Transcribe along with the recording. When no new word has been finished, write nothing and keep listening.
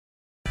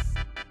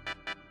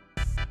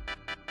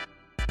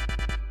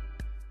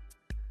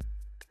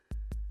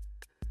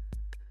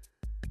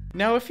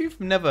Now, if you've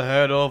never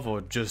heard of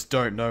or just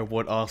don't know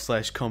what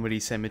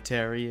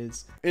r/comedycemetery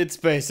is, it's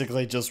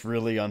basically just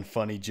really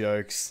unfunny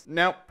jokes.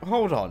 Now,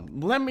 hold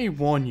on, let me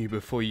warn you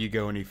before you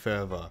go any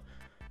further.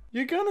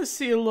 You're gonna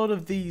see a lot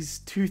of these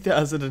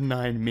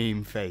 2009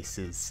 meme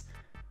faces.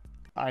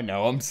 I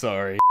know, I'm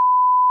sorry.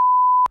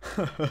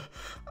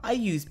 I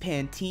use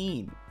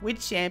Pantene.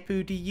 Which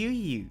shampoo do you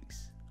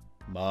use?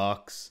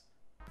 Marks.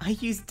 I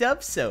use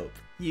Dove soap.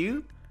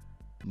 You?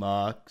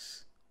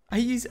 Marks. I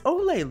use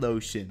Olay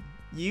lotion.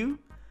 You?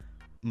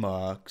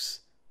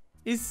 Marks.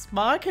 Is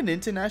Mark an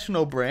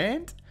international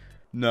brand?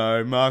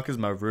 No, Mark is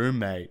my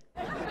roommate.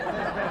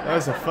 That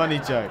was a funny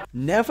joke.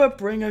 Never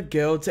bring a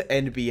girl to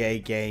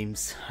NBA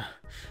games.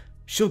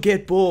 She'll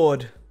get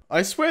bored.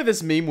 I swear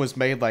this meme was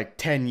made like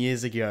 10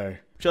 years ago.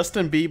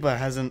 Justin Bieber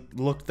hasn't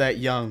looked that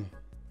young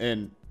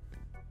in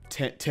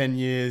 10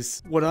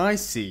 years. What I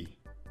see,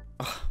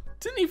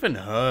 didn't even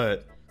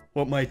hurt.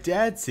 What my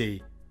dad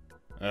see,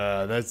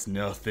 that's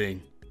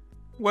nothing.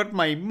 What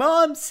my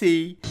mom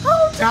see,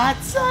 hold on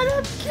son,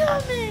 I'm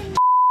coming.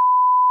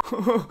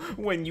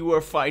 When you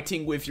are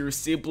fighting with your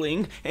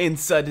sibling and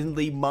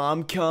suddenly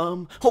mom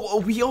come. Oh,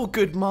 are we all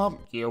good, mom?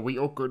 Yeah, we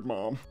all good,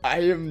 mom. I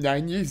am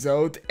 9 years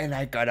old and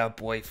I got a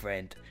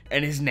boyfriend.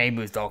 And his name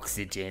is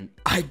Oxygen.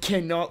 I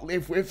cannot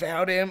live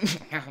without him.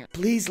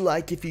 Please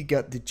like if you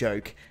got the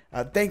joke.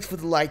 Thanks for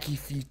the like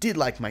if you did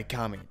like my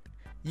comment.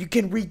 You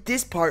can read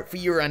this part for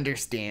your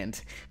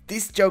understand.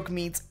 This joke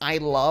means I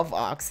love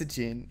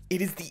oxygen.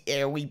 It is the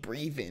air we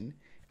breathe in.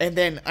 And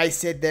then I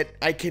said that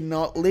I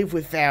cannot live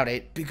without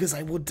it because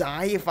I will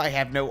die if I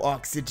have no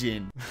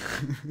oxygen.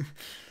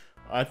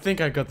 I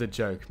think I got the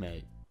joke,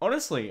 mate.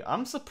 Honestly,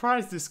 I'm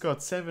surprised this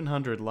got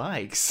 700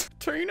 likes.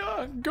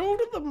 Tina, go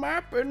to the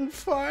map and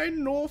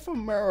find North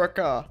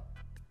America.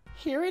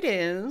 Here it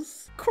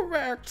is.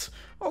 Correct.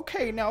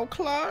 Okay, now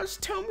class,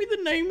 tell me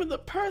the name of the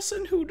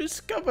person who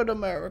discovered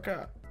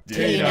America.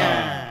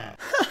 Tina.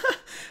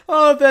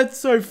 Oh, that's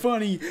so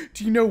funny.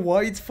 Do you know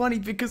why it's funny?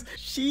 Because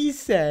she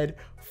said,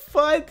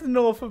 find the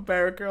North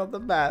America on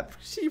the map.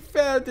 She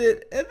found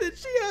it, and then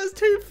she asked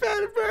who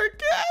found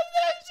America, and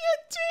then she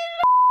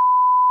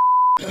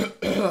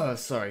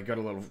Sorry, got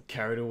a little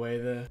carried away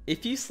there.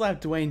 If you slap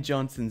Dwayne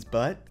Johnson's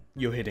butt,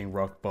 you're hitting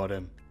rock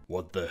bottom.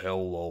 What the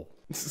hell, lol?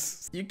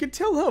 You can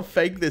tell how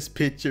fake this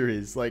picture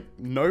is. Like,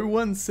 no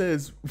one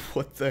says,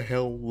 what the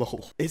hell,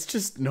 lol. It's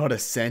just not a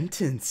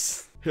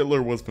sentence.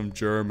 Hitler was from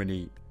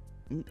Germany.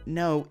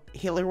 No,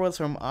 Hitler was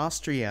from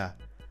Austria.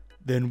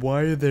 Then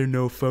why are there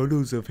no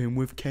photos of him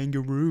with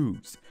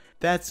kangaroos?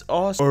 That's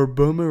Austria. Or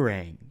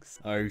boomerangs.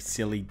 Oh,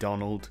 silly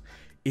Donald.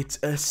 It's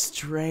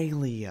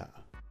Australia.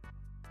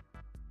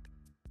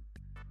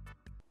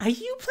 Are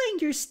you playing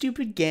your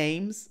stupid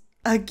games?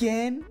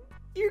 Again?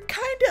 You're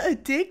kinda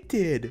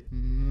addicted.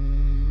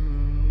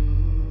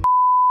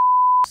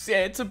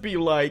 Santa be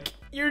like,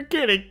 you're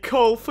getting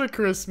coal for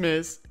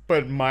Christmas.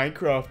 But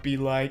Minecraft be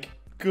like,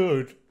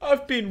 good,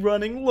 I've been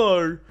running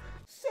low.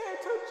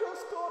 Santa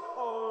just got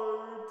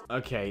old.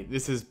 Okay,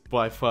 this is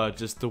by far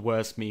just the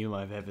worst meme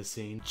I've ever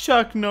seen.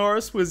 Chuck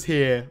Norris was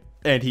here,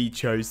 and he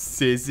chose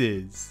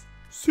scissors.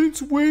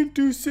 Since when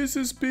do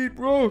scissors beat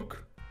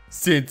rock?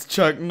 Since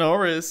Chuck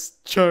Norris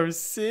chose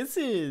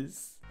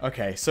scissors.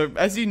 Okay, so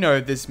as you know,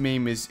 this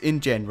meme is in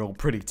general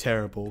pretty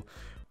terrible,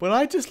 but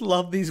I just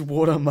love these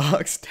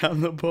watermarks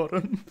down the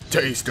bottom.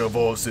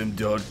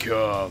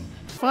 Tasteofawesome.com.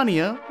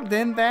 Funnier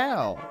than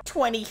thou.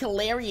 20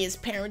 hilarious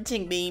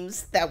parenting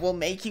memes that will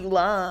make you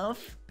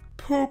laugh.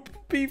 Poop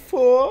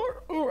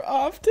before or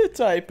after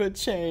diaper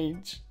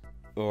change?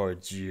 Or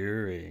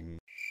during.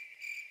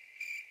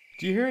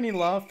 Do you hear any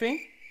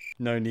laughing?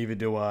 No, neither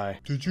do I.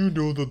 Did you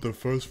know that the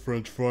first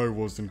French fry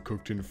wasn't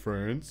cooked in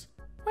France?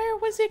 Where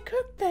was it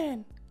cooked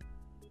then?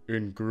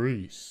 In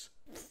Greece.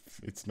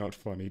 It's not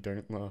funny,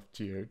 don't laugh,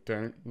 Gio,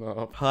 don't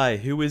laugh. Hi,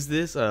 who is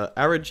this?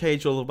 Aaron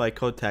changed all of my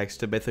contacts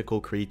to mythical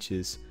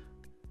creatures.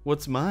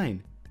 What's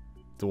mine?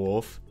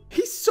 Dwarf.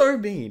 He's so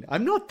mean,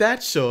 I'm not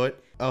that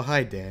short. Oh,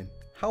 hi Dan.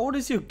 How old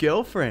is your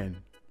girlfriend?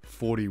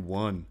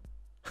 41.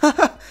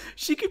 Haha,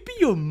 she could be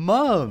your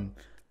mom.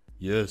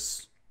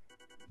 Yes.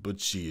 But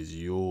she is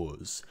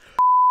yours.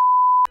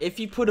 If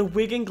you put a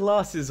wig and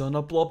glasses on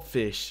a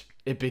blobfish,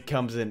 it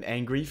becomes an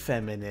angry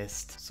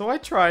feminist. So I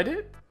tried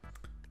it.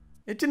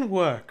 It didn't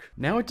work.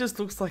 Now it just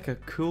looks like a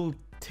cool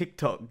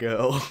TikTok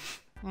girl.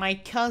 My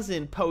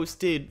cousin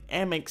posted,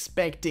 I'm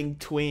expecting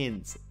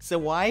twins.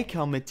 So I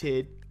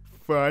commented,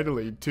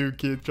 finally 2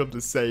 kids from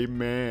the same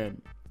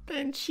man.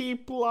 Then she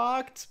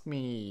blocked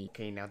me.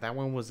 Okay, now that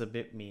one was a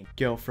bit mean.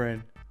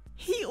 Girlfriend.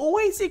 He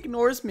always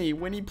ignores me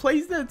when he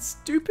plays that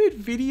stupid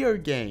video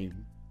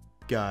game.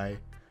 Guy.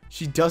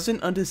 She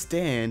doesn't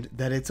understand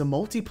that it's a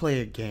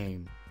multiplayer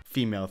game.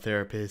 Female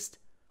therapist.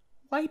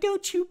 Why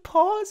don't you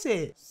pause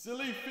it?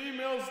 Silly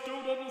females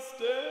don't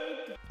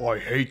understand. I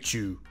hate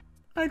you.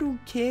 I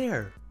don't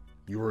care.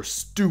 You're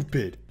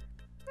stupid.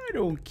 I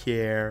don't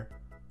care.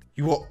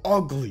 You are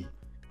ugly.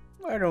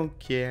 I don't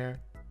care.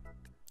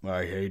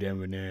 I hate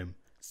Eminem.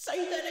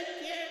 Say that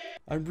again.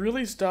 I'm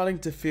really starting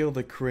to feel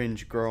the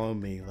cringe grow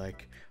on me.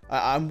 Like,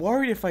 I'm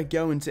worried if I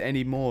go into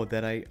any more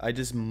that I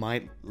just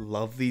might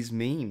love these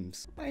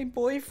memes. My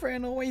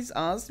boyfriend always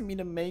asks me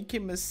to make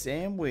him a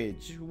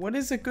sandwich. What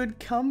is a good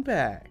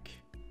comeback?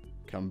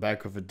 Come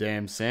back with a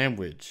damn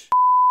sandwich.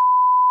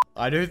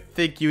 I don't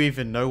think you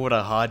even know what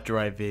a hard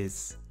drive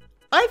is.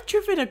 I've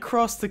driven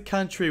across the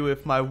country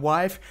with my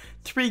wife,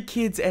 3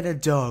 kids, and a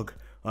dog.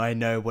 I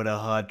know what a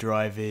hard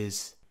drive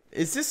is.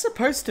 Is this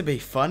supposed to be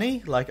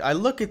funny? Like, I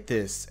look at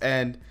this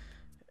and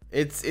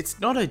it's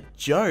not a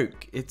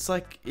joke. It's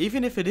like,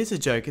 even if it is a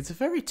joke, it's a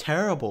very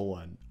terrible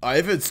one.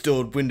 I've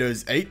installed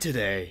Windows 8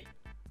 today.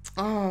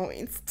 Oh,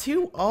 it's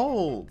too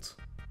old.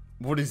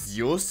 What is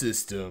your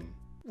system?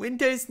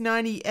 Windows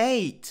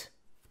 98.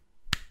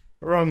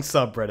 Wrong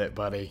subreddit,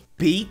 buddy.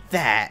 Beat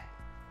that.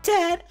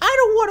 Dad, I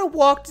don't want to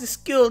walk to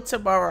school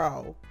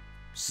tomorrow.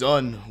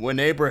 Son, when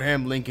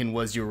Abraham Lincoln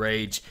was your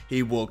age,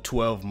 he walked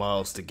 12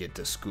 miles to get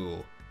to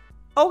school.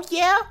 Oh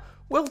yeah?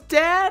 Well,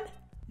 Dad?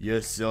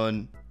 Yes,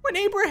 son. When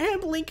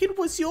Abraham Lincoln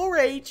was your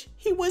age,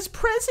 he was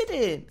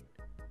president.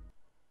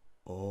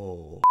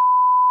 Oh.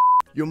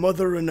 Your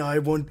mother and I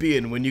won't be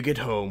in when you get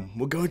home.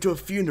 We're going to a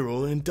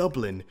funeral in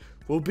Dublin.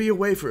 We'll be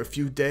away for a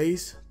few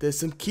days. There's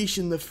some quiche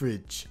in the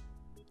fridge.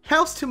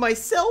 House to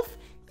myself?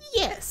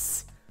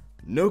 Yes.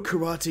 No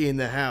karate in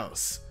the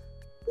house.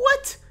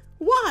 What?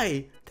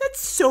 Why? That's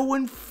so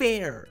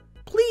unfair.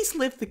 Please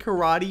lift the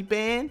karate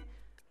ban.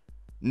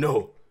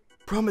 No.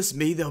 Promise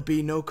me there'll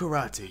be no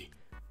karate.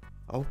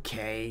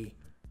 Okay.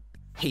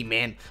 Hey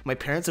man, my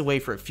parents are away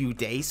for a few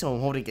days, so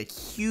I'm holding a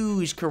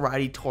huge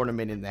karate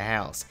tournament in the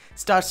house.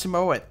 Starts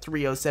tomorrow at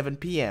 3:07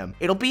 p.m.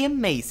 It'll be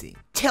amazing.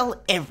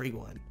 Tell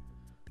everyone.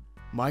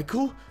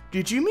 Michael,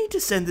 did you mean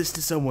to send this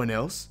to someone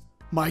else?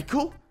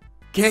 Michael?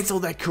 Cancel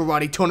that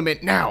karate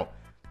tournament now!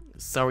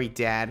 Sorry,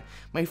 Dad.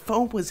 My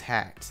phone was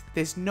hacked.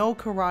 There's no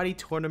karate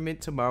tournament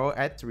tomorrow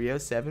at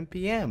 3:07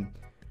 p.m.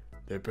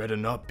 There better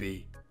not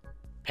be.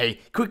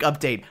 Hey, quick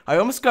update. I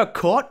almost got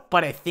caught,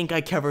 but I think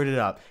I covered it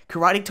up.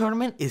 Karate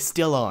tournament is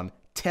still on.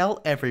 Tell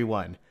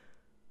everyone.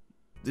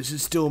 This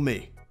is still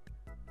me.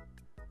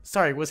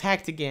 Sorry, was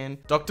hacked again.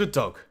 Dr.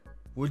 Dog,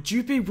 would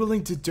you be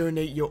willing to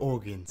donate your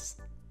organs?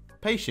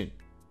 Patient.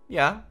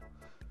 Yeah.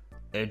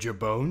 And your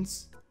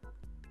bones?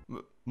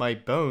 My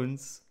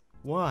bones?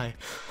 Why?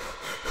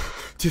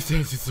 Just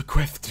answer the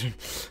question.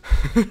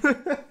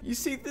 You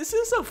see, this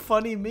is a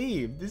funny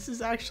meme. This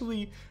is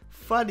actually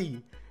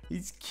funny.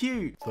 He's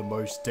cute. The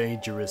most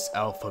dangerous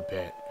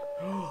alphabet.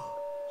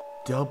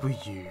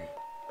 W.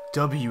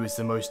 W is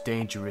the most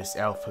dangerous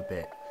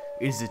alphabet.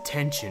 It is a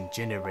tension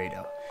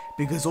generator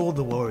because all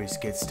the words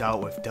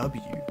start with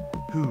W.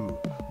 Who,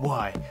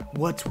 why,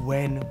 what,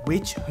 when,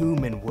 which,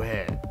 whom, and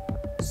where.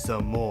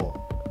 Some more.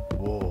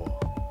 War,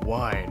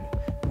 wine,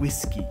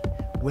 whiskey,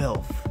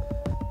 wealth,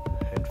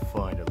 and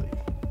finally,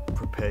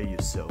 prepare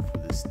yourself for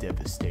this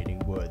devastating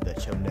word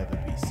that shall never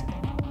be said.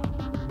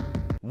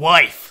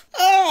 Wife!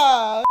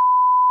 Ah!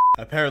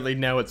 Apparently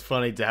now it's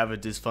funny to have a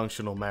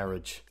dysfunctional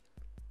marriage.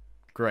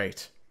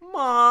 Great.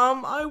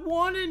 Mom, I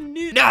want a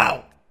new—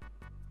 No!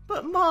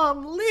 But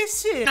Mom,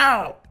 listen!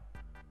 No!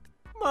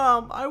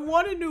 Mom, I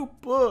want a new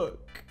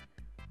book.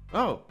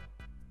 Oh,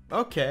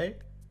 okay.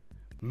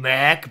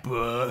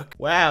 MacBook.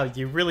 Wow,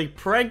 you really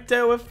pranked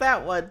her with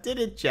that one,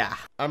 didn't ya?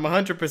 I'm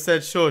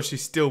 100% sure she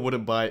still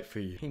wouldn't buy it for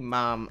you. Hey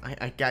Mom,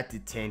 I got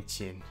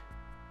detention.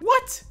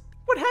 What?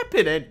 What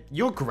happened? And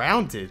you're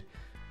grounded.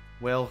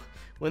 Well,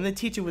 when the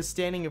teacher was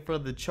standing in front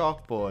of the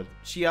chalkboard,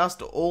 she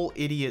asked all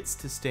idiots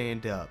to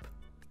stand up.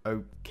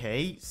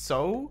 Okay,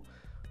 so?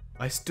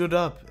 I stood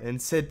up and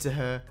said to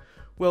her,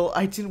 well,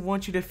 I didn't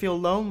want you to feel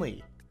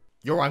lonely.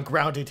 You're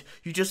ungrounded.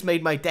 You just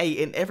made my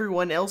day and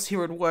everyone else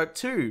here at work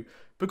too.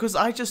 Because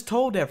I just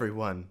told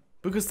everyone.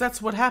 Because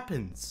that's what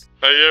happens.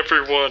 Hey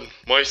everyone,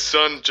 my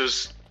son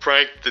just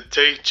pranked the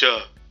teacher.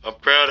 I'm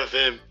proud of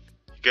him.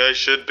 You guys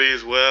should be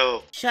as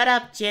well. Shut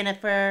up,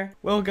 Jennifer.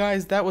 Well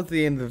guys, that was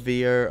the end of the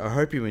video. I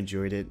hope you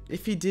enjoyed it.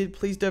 If you did,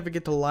 please don't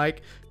forget to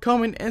like,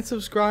 comment, and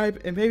subscribe.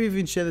 And maybe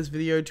even share this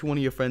video to one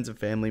of your friends and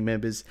family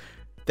members.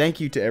 Thank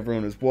you to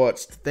everyone who's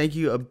watched. Thank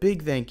you, a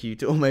big thank you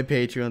to all my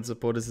Patreon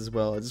supporters as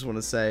well. I just want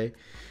to say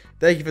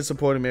thank you for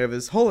supporting me over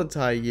this whole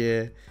entire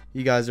year.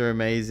 You guys are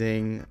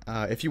amazing.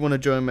 If you want to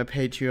join my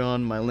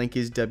Patreon, my link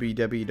is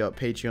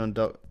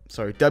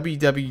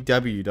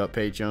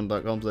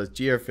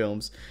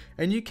www.patreon.com/GioFilms,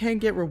 and you can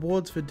get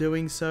rewards for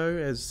doing so,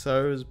 as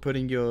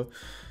putting your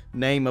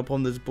name up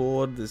on this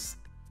board, this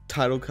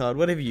title card,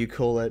 whatever you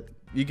call it.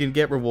 You can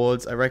get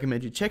rewards. I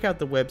recommend you check out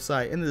the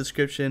website in the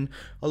description,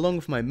 along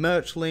with my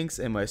merch links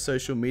and my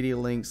social media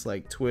links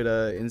like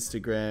Twitter,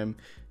 Instagram.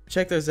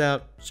 Check those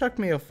out. Chuck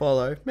me a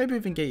follow. Maybe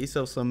even get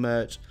yourself some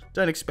merch.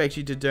 Don't expect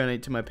you to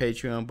donate to my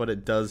Patreon, but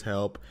it does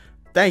help.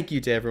 Thank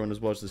you to everyone who's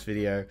watched this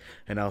video,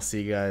 and I'll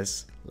see you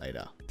guys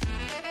later.